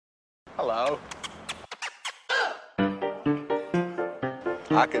Hello.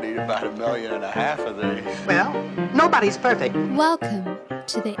 I could eat about 1.5 million of these. Well, nobody's perfect. Welcome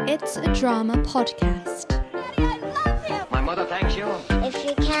to the It's a Drama podcast. Daddy, I love him. My mother thanks you. If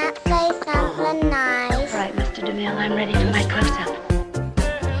you can't say something nice. All right, Mr. DeMille, I'm ready for my close-up.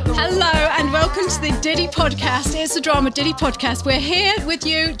 Hello and welcome to the Diddy podcast. It's a Drama Diddy podcast. We're here with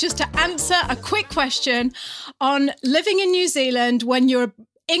you just to answer a quick question on living in New Zealand when you're an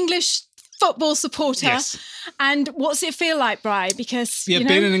English football supporter. Yes. And what's it feel like, Bri? Because, being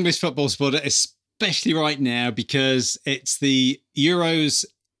an English football supporter, especially right now, because it's the Euros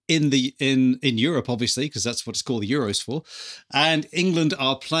in Europe, obviously, because that's what it's called the Euros for. And England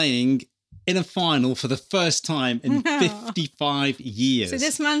are playing in a final for the first time in 55 years. So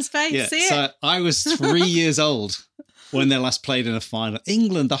this man's face, yeah, see it? So I was 3 years old when they last played in a final.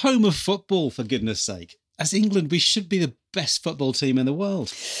 England, the home of football, for goodness sake. As England, we should be the best football team in the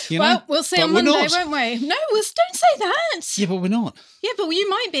world. Well, we'll see on Monday, won't we? No, don't say that. Yeah, but we're not. Yeah, but you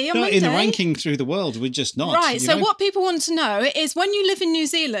might be on Monday. In the ranking through the world, we're just not. Right, so what people want to know is when you live in New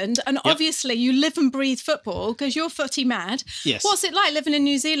Zealand, and obviously you live and breathe football because you're footy mad. Yes. What's it like living in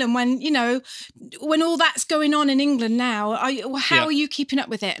New Zealand when all that's going on in England now? How are you keeping up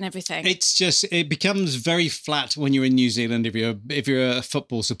with it and everything? It becomes very flat when you're in New Zealand if you're a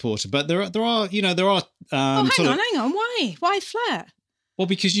football supporter. But there are. Hang on. Why flat? Well,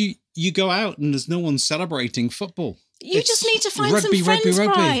 because you go out and there's no one celebrating football. You just need to find some friends,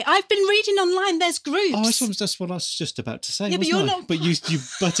 right? I've been reading online. There's groups. Oh, that's what I was just about to say. Yeah, but you're not. But you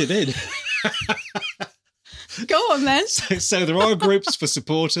butted in. Go on then. So there are groups for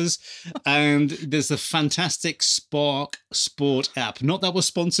supporters, and there's the fantastic Spark Sport app. Not that we're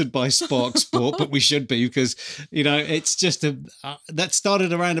sponsored by Spark Sport, but we should be because it's just that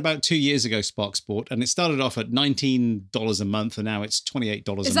started around about 2 years ago. Spark Sport, and it started off at $19 a month, and now it's $28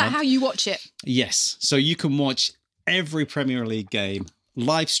 a month. Is that how you watch it? Yes. So you can watch every Premier League game,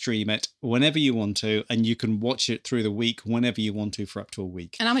 live stream it whenever you want to, and you can watch it through the week whenever you want to for up to a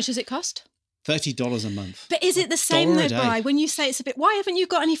week. And how much does it cost? $30 a month. But is it the same though, Bri? When you say it's a bit, why haven't you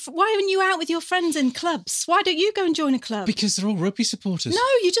out with your friends in clubs? Why don't you go and join a club? Because they're all rugby supporters. No,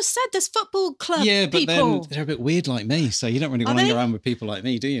 you just said there's football club Yeah, but people. then they're a bit weird like me, so you don't really want to hang around with people like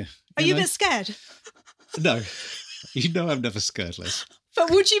me, do you? Are you a bit scared? No. I'm never scared, Liz.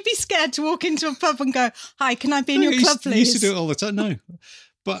 But would you be scared to walk into a pub and go, hi, can I be in your club, please? I used to do it all the time. No.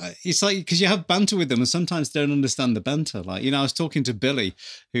 But it's like, because you have banter with them and sometimes they don't understand the banter. Like, I was talking to Billy,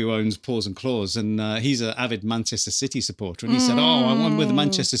 who owns Paws and Claws, and he's an avid Manchester City supporter. And he said, I went with a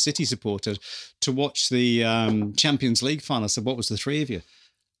Manchester City supporter to watch the Champions League final. I said, what was the three of you?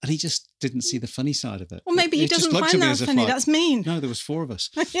 And he just didn't see the funny side of it. Well, maybe he doesn't find that funny. That's mean. No, there was four of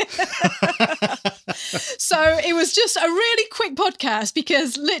us. So it was just a really quick podcast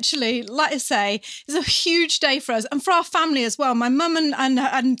because literally, like I say, it's a huge day for us and for our family as well. My mum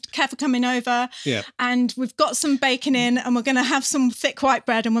and Kev are coming over and we've got some bacon in and we're going to have some thick white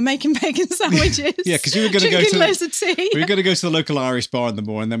bread and we're making bacon sandwiches. Yeah, because we were going to go to loads of tea. We were going to go to the local Irish bar in the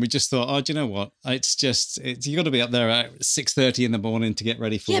morning and then we just thought, do you know what? You got to be up there at 6:30 in the morning to get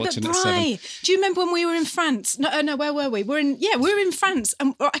ready for watching at 7. Do you remember when we were in France? No, where were we? We were in France.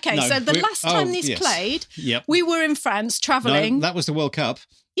 So the last time these played, we were in France travelling. No, that was the World Cup.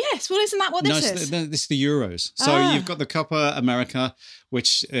 Yes, well, isn't that what this is? This is the Euros. So you've got the Copa America,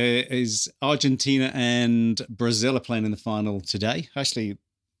 which is Argentina and Brazil are playing in the final today. Actually,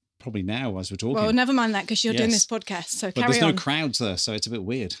 probably now as we're talking. Well, never mind that because you're doing this podcast. So carry on. But there's no crowds there, so it's a bit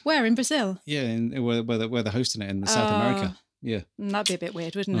weird. Where, in Brazil? Yeah, where they're hosting it in South America. Yeah. That'd be a bit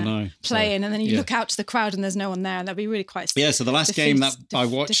weird, wouldn't it? I know. Playing and then you look out to the crowd and there's no one there and that'd be really quite... Yeah, so the last game that I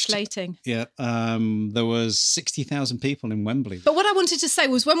watched... Deflating. Yeah, there was 60,000 people in Wembley. But what I wanted to say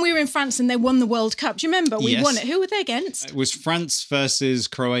was when we were in France and they won the World Cup, do you remember? We won it. Who were they against? It was France versus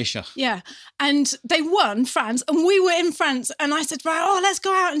Croatia. Yeah, and they won, France, and we were in France and I said, right, let's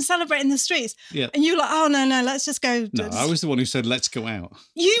go out and celebrate in the streets. Yeah. And you were like, no, let's just go. No, I was the one who said, let's go out.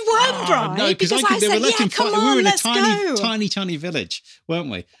 You weren't, Brian. No, because I said, come on, we were in let's a tiny village,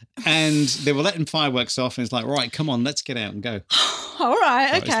 weren't we? And they were letting fireworks off and it's like, right, come on, let's get out and go. All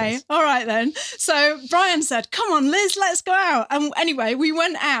right, okay. All right then. So Brian said, come on, Liz, let's go out. And anyway, we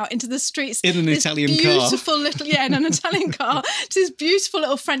went out into the streets. In an Italian car. In an Italian car. To this beautiful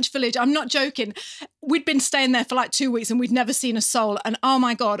little French village. I'm not joking. we'd been staying there for like 2 weeks and we'd never seen a soul. And oh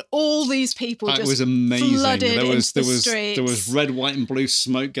my God, all these people just was amazing. flooded There was into the streets. there was red, white, and blue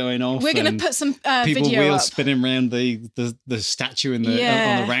smoke going off. We're going to put some people video wheels up. spinning around the statue in the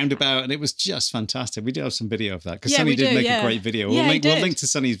on the roundabout, and it was just fantastic. We do have some video of that because Sonny did make a great video. We'll link to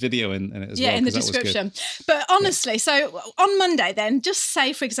Sonny's video in it as well. Yeah, in the description. But honestly, so on Monday then, just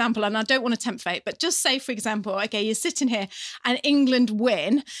say, for example, and I don't want to tempt fate, but just say, for example, okay, you're sitting here and England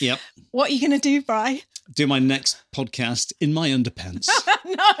win. Yep. What are you going to do, Bri? Do my next podcast in my underpants.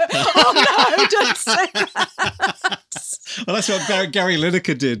 No, don't say that. Well, that's what Gary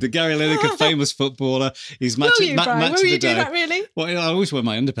Lineker did. The Gary Lineker, famous footballer. He's match Will you, match Will of the you day. do that, really? Well, I always wear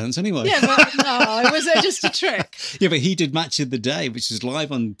my underpants anyway. Yeah, but no, was it just a trick? Yeah, but he did match of the day, which was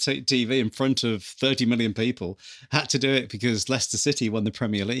live on TV in front of 30 million people. Had to do it because Leicester City won the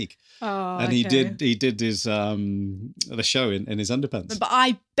Premier League. Oh, and he did his the show in his underpants. But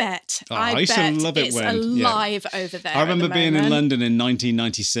I bet I used to love it it's when alive over there. I remember being in London in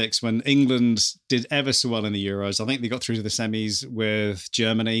 1996 when England did ever so well in the Euros. I think they got through to the semis with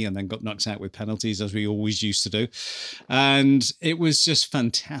Germany and then got knocked out with penalties, as we always used to do. And it was just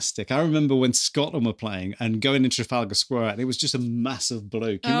fantastic. I remember when Scotland were playing and going into Trafalgar Square, and it was just a massive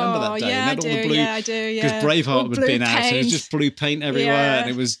blue. Can you remember that day? Yeah, I do. Because Braveheart had been out, so it was just blue paint everywhere, and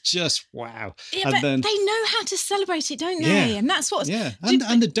it was just wow. Yeah, and but then they know how to celebrate it, don't they? And that's what. Yeah,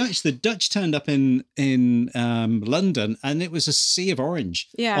 and the Dutch turned up in London, and it was a sea of orange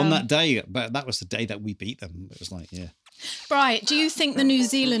on that day. But that was the day that we beat them. It was like, Right. Do you think the New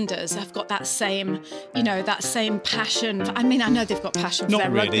Zealanders have got that same, that same passion? I mean, I know they've got passion for their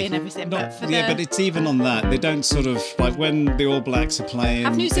rugby and everything, but but it's even on that. They don't sort of like when the All Blacks are playing.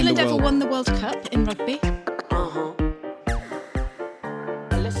 Have New Zealand ever won the World Cup in rugby?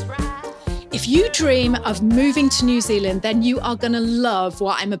 If you dream of moving to New Zealand, then you are going to love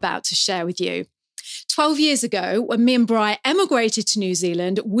what I'm about to share with you. 12 years ago, when me and Bri emigrated to New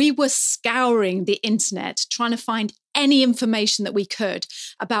Zealand, we were scouring the internet, trying to find any information that we could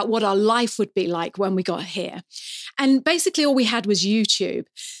about what our life would be like when we got here. And basically all we had was YouTube.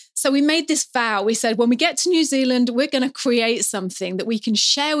 So we made this vow. We said, when we get to New Zealand, we're going to create something that we can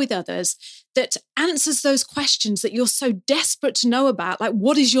share with others that answers those questions that you're so desperate to know about. Like,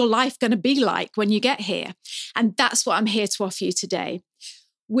 what is your life going to be like when you get here? And that's what I'm here to offer you today.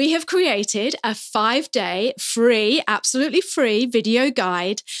 We have created a 5-day free, absolutely free video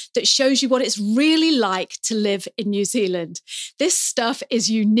guide that shows you what it's really like to live in New Zealand. This stuff is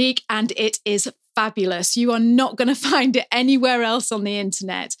unique and it is fabulous. You are not going to find it anywhere else on the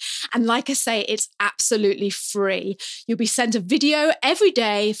internet. And like I say, it's absolutely free. You'll be sent a video every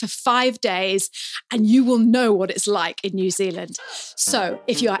day for 5 days and you will know what it's like in New Zealand. So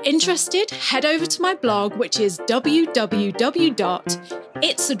if you are interested, head over to my blog, which is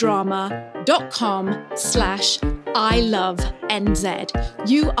www.itsadrama.com/ILoveNZ.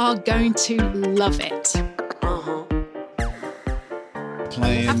 You are going to love it.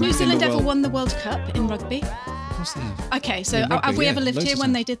 Have New Zealand ever won the World Cup in rugby? Of course they have. Okay, so have we ever lived here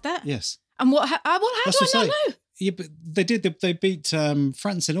when they did that? Yes. And how do I not know? Yeah, but they did. They beat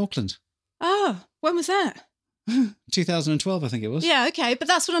France in Auckland. Oh, when was that? 2012, I think it was. Yeah, okay, but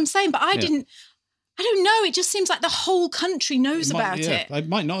that's what I'm saying. But I don't know. It just seems like the whole country knows about it. It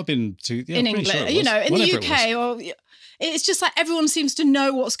might not have been in England, sure in the UK, or it's just like everyone seems to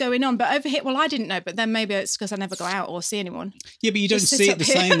know what's going on. But over here, well, I didn't know. But then maybe it's because I never go out or see anyone. Yeah, but you don't see it the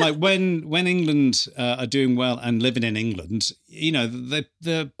same. Like when England are doing well and living in England,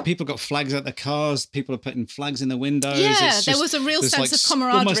 the people got flags out their cars. People are putting flags in the windows. Yeah, there was a real sense of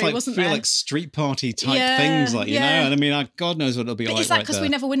camaraderie, wasn't there? Like street party type things, like And I mean, God knows what it'll be like. Is that because we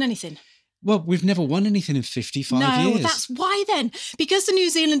never win anything? Well, we've never won anything in 55 years. No, that's why then. Because the New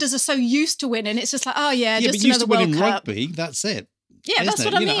Zealanders are so used to winning, it's just like, just but another World Cup. Rugby, that's it. Yeah, that's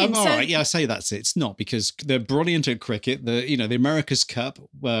what I mean. All right, I say that's it. It's not because they're brilliant at cricket. The America's Cup,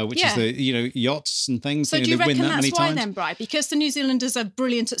 which is the yachts and things. So do you reckon win that that's why times. then, Bri? Because the New Zealanders are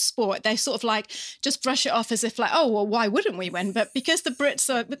brilliant at sport, they sort of like just brush it off as if like, oh well, why wouldn't we win? But because the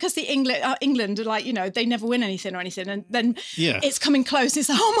England are like they never win anything or anything, and then it's coming close. It's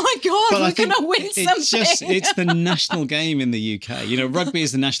like, oh my God, we're going to win something. It's the national game in the UK. Rugby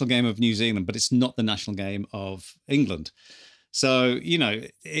is the national game of New Zealand, but it's not the national game of England. So,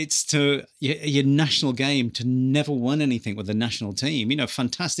 it's to your national game to never won anything with the national team.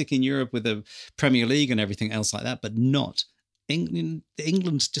 Fantastic in Europe with the Premier League and everything else like that, but not England.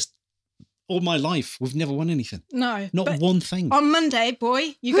 England's just all my life. We've never won anything. No. Not one thing. On Monday,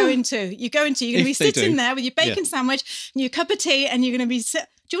 boy, you're going to be sitting there with your bacon sandwich and your cup of tea and you're going to be... Do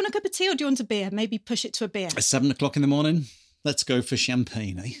you want a cup of tea or do you want a beer? Maybe push it to a beer. At 7 o'clock in the morning. Let's go for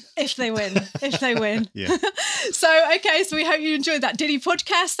champagne, eh? If they win. Yeah. So we hope you enjoyed that Diddy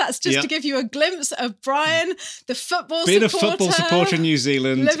podcast. That's just to give you a glimpse of Brian, the football Being supporter. a football supporter in New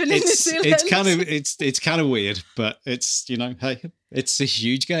Zealand. Living in New Zealand. It's kind of weird, but it's, hey, it's a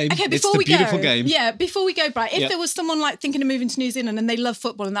huge game. Okay, it's the beautiful game. Yeah, before we go, Brian, if there was someone like thinking of moving to New Zealand and they love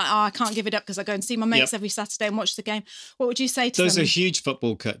football and that, I can't give it up because I go and see my mates every Saturday and watch the game, what would you say to them? There's a huge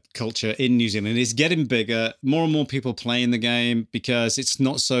football culture in New Zealand. It's getting bigger. More and more people playing the game because it's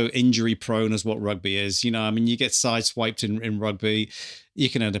not so injury prone as what rugby is. You get sideswiped in rugby. You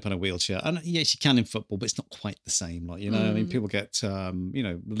can end up in a wheelchair. And yes, you can in football, but it's not quite the same. People get,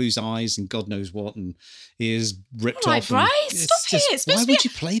 lose eyes and God knows what, and ears ripped off. Right, stop it. Why would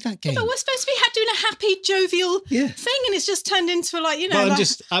you play that game? But we're supposed to be doing a happy, jovial thing, and it's just turned into I'm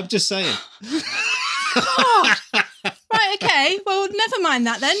just saying. God. Right, okay. Well, never mind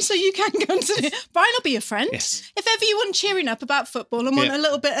that then. So you can go to Brian will be your friend. Yes. If ever you want cheering up about football and want a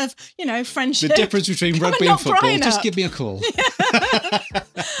little bit of, friendship. The difference between rugby and football, just give me a call.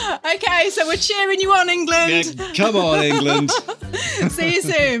 Okay, so we're cheering you on, England. Yeah, come on, England. See you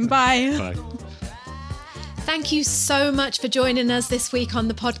soon. Bye. Bye. Thank you so much for joining us this week on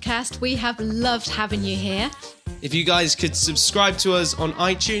the podcast. We have loved having you here. If you guys could subscribe to us on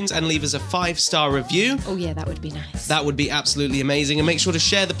iTunes and leave us a 5-star review. Oh yeah, that would be nice. That would be absolutely amazing. And make sure to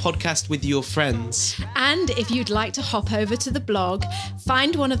share the podcast with your friends. And if you'd like to hop over to the blog,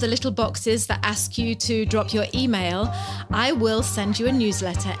 find one of the little boxes that ask you to drop your email. I will send you a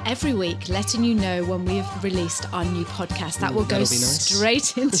newsletter every week letting you know when we've released our new podcast. That will go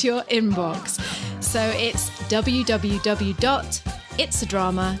straight into your inbox. So it's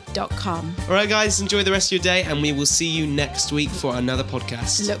www.itsadrama.com. All right, guys, enjoy the rest of your day, and we will see you next week for another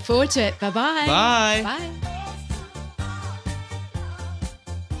podcast. Look forward to it. Bye-bye. Bye. Bye.